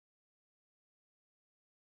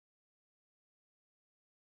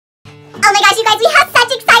Oh my gosh, you guys, we have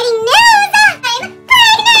such exciting news! I'm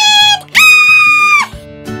pregnant!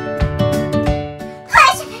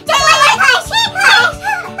 Hush! Just like hush! Hush!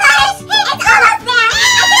 Hush! It's almost there!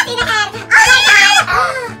 I can see the head! Oh my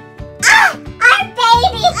god! Our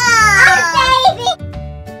baby! Our baby!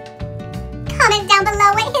 Comment down below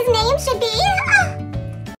what his name should be.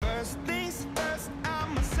 First things first,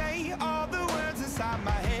 I'ma say all the words inside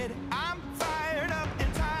my head. I'm fired up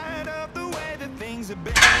and tired of the way that things have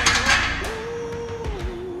been.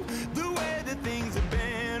 Ooh, the way that things have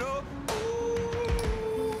been. Oh,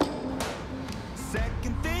 ooh.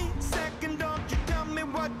 Second thing, second, don't you tell me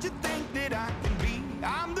what you think that I can be.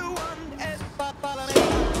 I'm the one.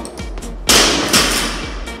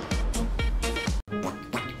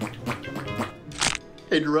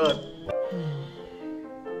 Hey, Gerard.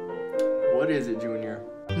 What is it, Junior?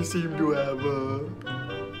 You seem to have,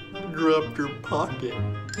 dropped your pocket.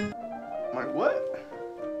 I'm like, what?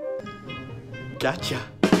 Gotcha.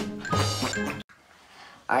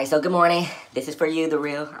 Alright, so good morning. This is for you, the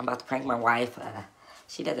real. I'm about to prank my wife.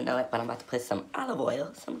 She doesn't know it, but I'm about to put some olive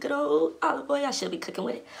oil, some good old olive oil, I should be cooking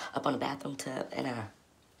with it, up on the bathroom tub. And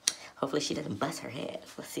hopefully she doesn't bust her head.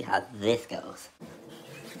 Let's see how this goes.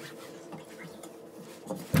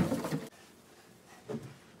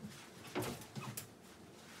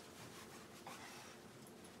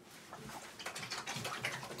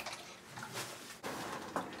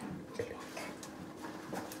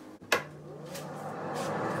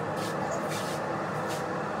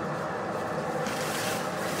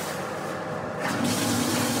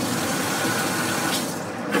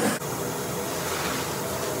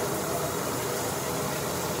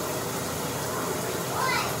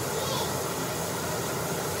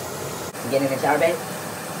 Getting in the shower, babe?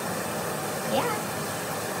 Yeah.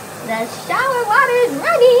 The shower water is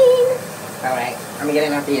running. Alright, I'm gonna get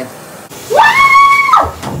in after you.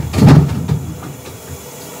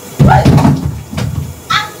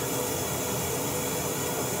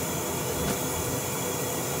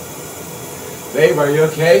 Babe, are you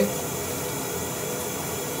okay?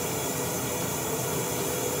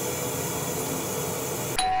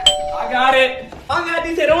 I got it. I got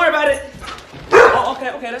detail. Don't worry about it. Oh,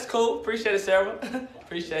 okay, that's cool. Appreciate it, Sarah.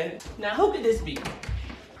 Appreciate it. Now, who could this be?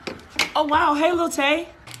 Oh, wow. Hey, Lil Tay.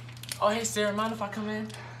 Oh, hey, Sarah. Mind if I come in?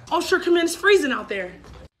 Oh, sure. Come in. It's freezing out there.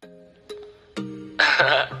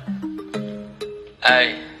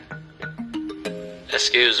 Hey.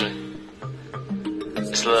 Excuse me.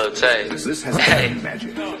 It's Lil Tay. This has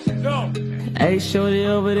magic. No. Hey, shorty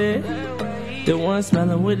over there, the one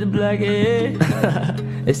smelling with the black hair.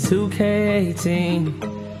 It's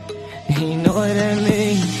 2K18. You know what that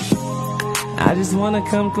means. I just wanna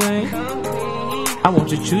come clean. I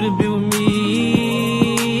want you to be with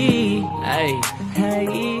me. Hey,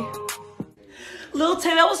 hey. Lil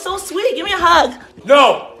Tay, that was so sweet. Give me a hug.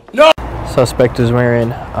 No! Suspect is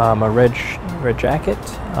wearing a red jacket.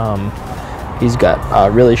 He's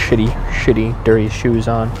got really shitty, dirty shoes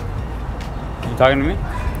on. You talking to me?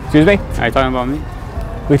 Excuse me? Are you talking about me?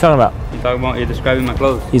 What are you talking about? You're describing my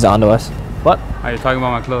clothes. He's onto us. What? Are you talking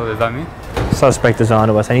about my clothes? Is that me? Suspect is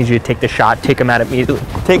onto us. I need you to take the shot. Take him out immediately.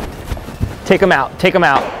 Take him out. Take him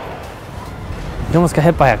out. He almost got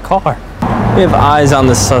hit by a car. We have eyes on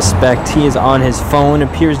the suspect. He is on his phone.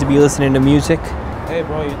 Appears to be listening to music. Hey,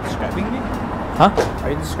 bro, are you describing me? Huh? Are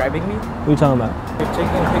you describing me? What are you talking about? You're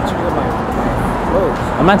taking a picture of my clothes.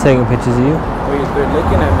 I'm not taking pictures of you. They're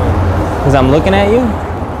looking at me. Because I'm looking at you?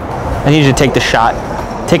 I need you to take the shot.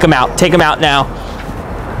 Take him out. Take him out now.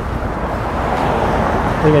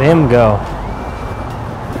 Look at him go.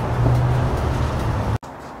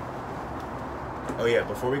 Oh yeah,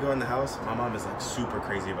 before we go in the house, my mom is like super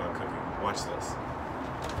crazy about cooking. Watch this.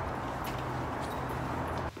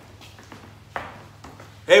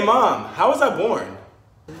 Hey mom, how was I born?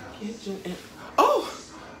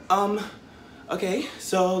 Okay,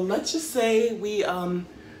 so let's just say me and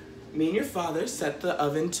your father set the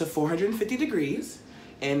oven to 450 degrees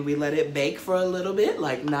and we let it bake for a little bit,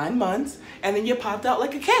 like 9 months, and then you popped out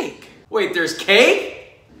like a cake. Wait, there's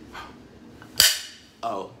cake?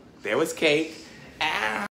 Oh, there was cake.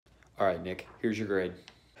 Ah. All right, Nick, here's your grade.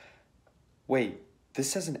 Wait,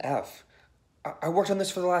 this says an F. I worked on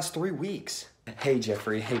this for the last 3 weeks. Hey,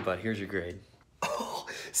 Jeffrey. Hey, bud, here's your grade. Oh,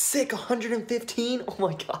 sick, 115? Oh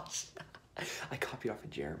my gosh. I copied off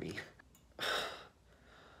of Jeremy.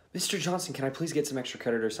 Mr. Johnson, can I please get some extra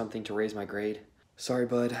credit or something to raise my grade? Sorry,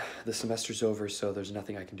 bud. The semester's over, so there's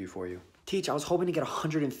nothing I can do for you. Teach, I was hoping to get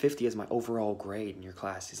 150 as my overall grade in your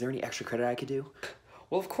class. Is there any extra credit I could do?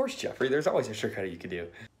 Well, of course, Jeffrey. There's always extra credit you could do.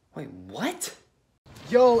 Wait, what?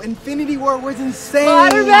 Yo, Infinity War was insane.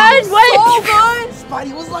 Spider-Man, wait. So good.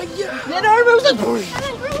 Spidey was like, yeah. Then Iron was like,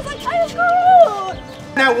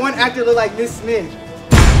 that one actor looked like Miss Smith.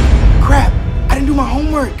 Crap, I didn't do my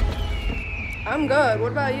homework. I'm good.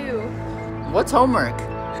 What about you? What's homework?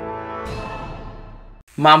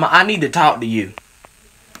 Mama, I need to talk to you.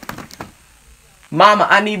 Mama,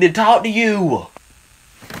 I need to talk to you.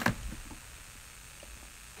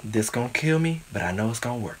 This gonna kill me, but I know it's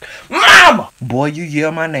gonna work. Mama! Boy, you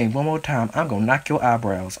yell my name one more time, I'm gonna knock your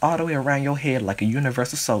eyebrows all the way around your head like a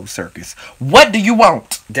Universal Soul Circus. What do you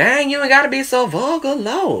want? Dang, you ain't gotta be so vulgar,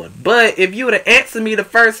 Lord. But if you would've answered me the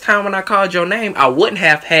first time when I called your name, I wouldn't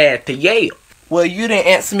have had to yell. Well, you didn't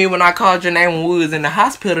answer me when I called your name when we was in the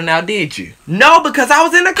hospital now, did you? No, because I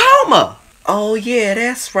was in a coma. Oh yeah,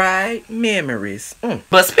 that's right. Memories.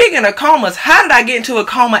 But speaking of comas, how did I get into a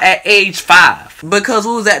coma at age 5? Because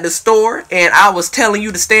we was at the store and I was telling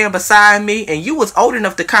you to stand beside me and you was old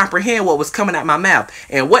enough to comprehend what was coming out my mouth.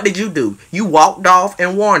 And what did you do? You walked off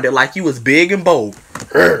and warned it like you was big and bold.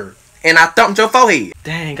 And I thumped your forehead.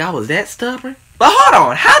 Dang, I was that stubborn? But hold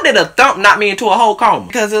on, how did a thump knock me into a whole coma?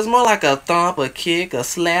 Because it was more like a thump, a kick, a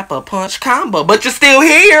slap, a punch combo. But you're still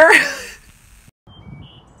here.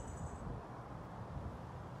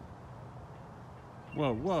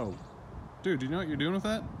 Whoa, whoa. Dude, do you know what you're doing with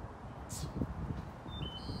that?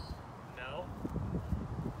 No.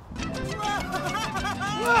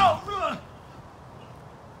 Whoa!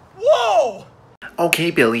 Whoa! Okay,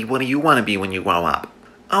 Billy, what do you want to be when you grow up?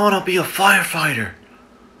 I want to be a firefighter.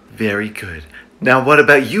 Very good. Now what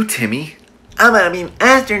about you, Timmy? I want to be an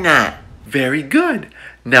astronaut. Very good.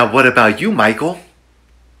 Now what about you, Michael?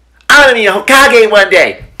 I want to be a Hokage one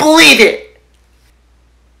day. Believe it!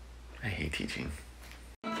 I hate teaching.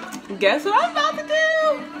 Guess what I'm about to do?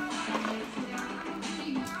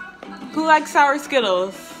 Who likes sour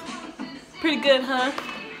Skittles? Pretty good, huh?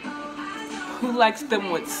 Who likes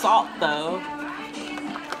them with salt, though?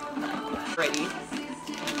 Ready.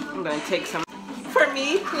 I'm gonna take some for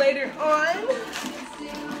me later on.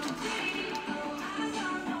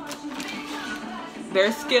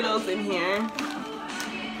 There's Skittles in here.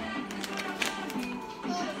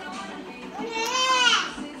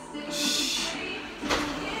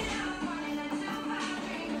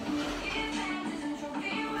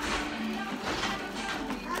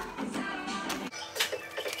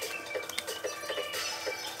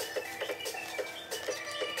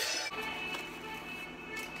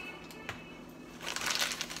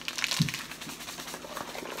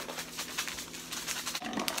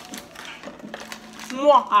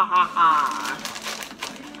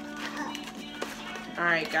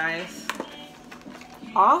 Alright guys,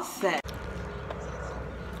 all set.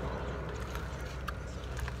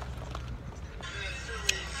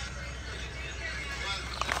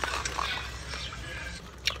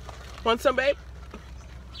 Want some, babe?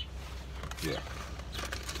 Yeah.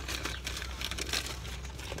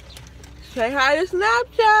 Say hi to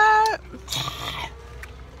Snapchat.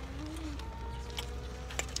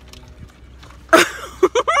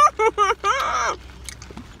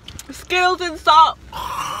 Skittles and salt.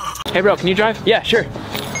 Hey bro, can you drive? Yeah, sure.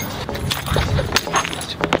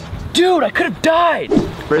 Dude, I could have died.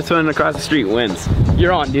 First one across the street wins.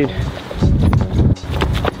 You're on, dude.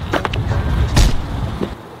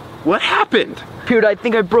 What happened? Dude, I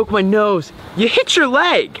think I broke my nose. You hit your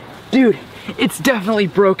leg. Dude, it's definitely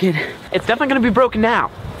broken. It's definitely gonna be broken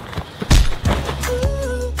now.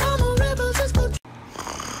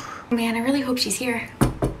 Man, I really hope she's here.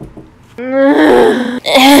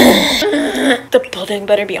 The building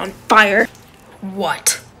better be on fire.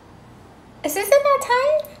 What? Is this a bad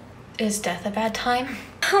time? Is death a bad time?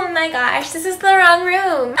 Oh my gosh, this is the wrong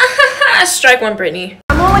room. Strike one, Brittany.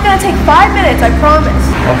 I'm only gonna take 5 minutes, I promise.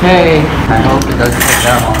 Okay, I hope it doesn't take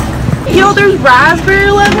that long. Yo, there's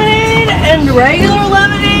raspberry lemonade and regular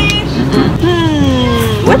lemonade.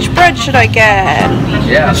 Which bread should I get?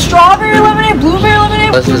 Yeah. Strawberry lemonade, blueberry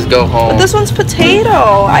lemonade? Let's just go home. But this one's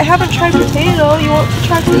potato. I haven't tried potato. You want to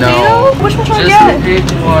try potato? No. Which one should I Just get? pick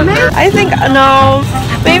one. I think, no.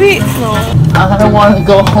 Maybe, no. I don't want to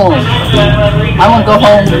go home. I want to go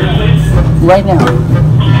home right now.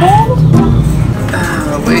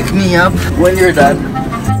 Wake me up when you're done.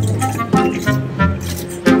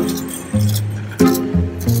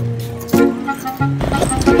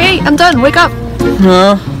 Hey, I'm done. Wake up.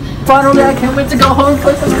 Huh? Finally, I can't wait to go home and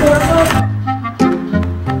play some Fortnite.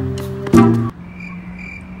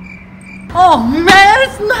 Oh man,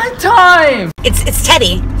 it's nighttime! It's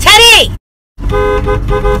Teddy. Teddy!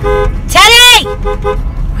 Teddy!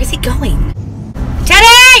 Where's he going?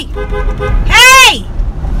 Teddy! Hey!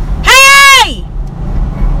 Hey!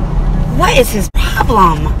 What is his problem?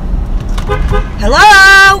 problem?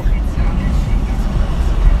 Hello?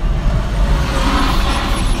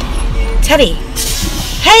 Teddy.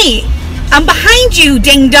 Hey, I'm behind you,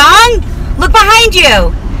 ding dong. Look behind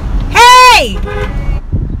you. Hey!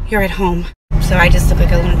 You're at home, so I just look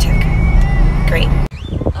like a lunatic. Great.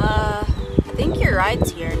 I think your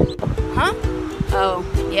ride's here. Huh? Oh,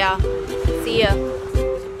 yeah. See ya.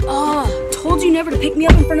 Oh, told you never to pick me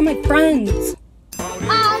up in front of my friends.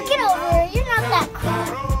 Oh, get over it. You're not that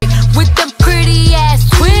cool. With them pretty ass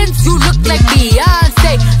twins, you look like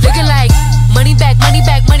Beyonce. Looking like money back, money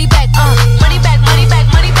back, money back, money back, money back,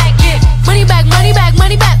 money back, yeah. Money back, money back,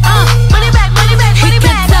 money back, money back, money back, money back. He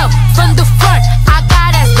can tell from the front, I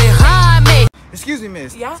got ass behind me. Excuse me,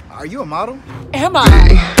 miss. Yeah? Are you a model? Am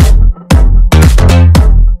I?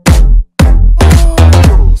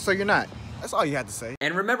 So you're not. That's all you had to say.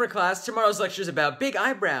 And remember, class, tomorrow's lecture is about big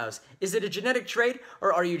eyebrows. Is it a genetic trait,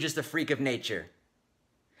 or are you just a freak of nature?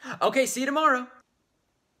 Okay, see you tomorrow.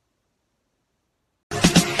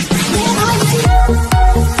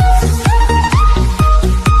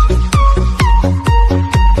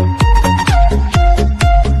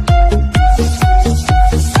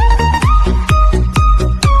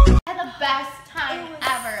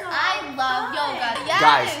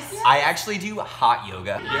 Guys, I actually do hot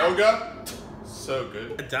yoga. Yoga? So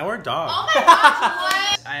good. Our dog. Oh my gosh,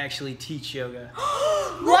 what? I actually teach yoga.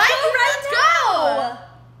 What? Let's go!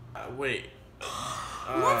 Wait. Let's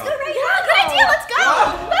go right now. Good idea, let's go!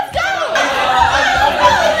 Let's go!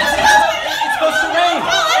 It's supposed to rain!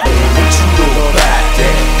 What you do about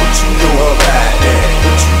that? What you do about that?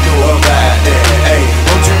 What you do about that? Hey,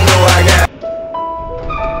 don't you know I got...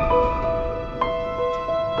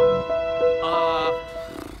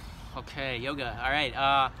 Okay, yoga. All right,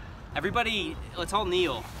 everybody, let's all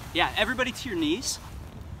kneel. Yeah, everybody to your knees.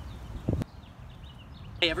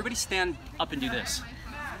 Hey, everybody stand up and do this.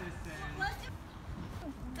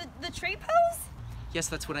 The tree pose? Yes,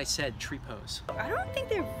 that's what I said, tree pose. I don't think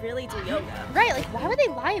they really do yoga. Right, like why would they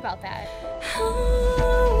lie about that?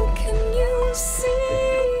 How can you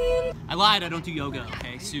see? I lied, I don't do yoga,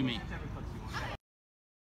 okay? Sue me.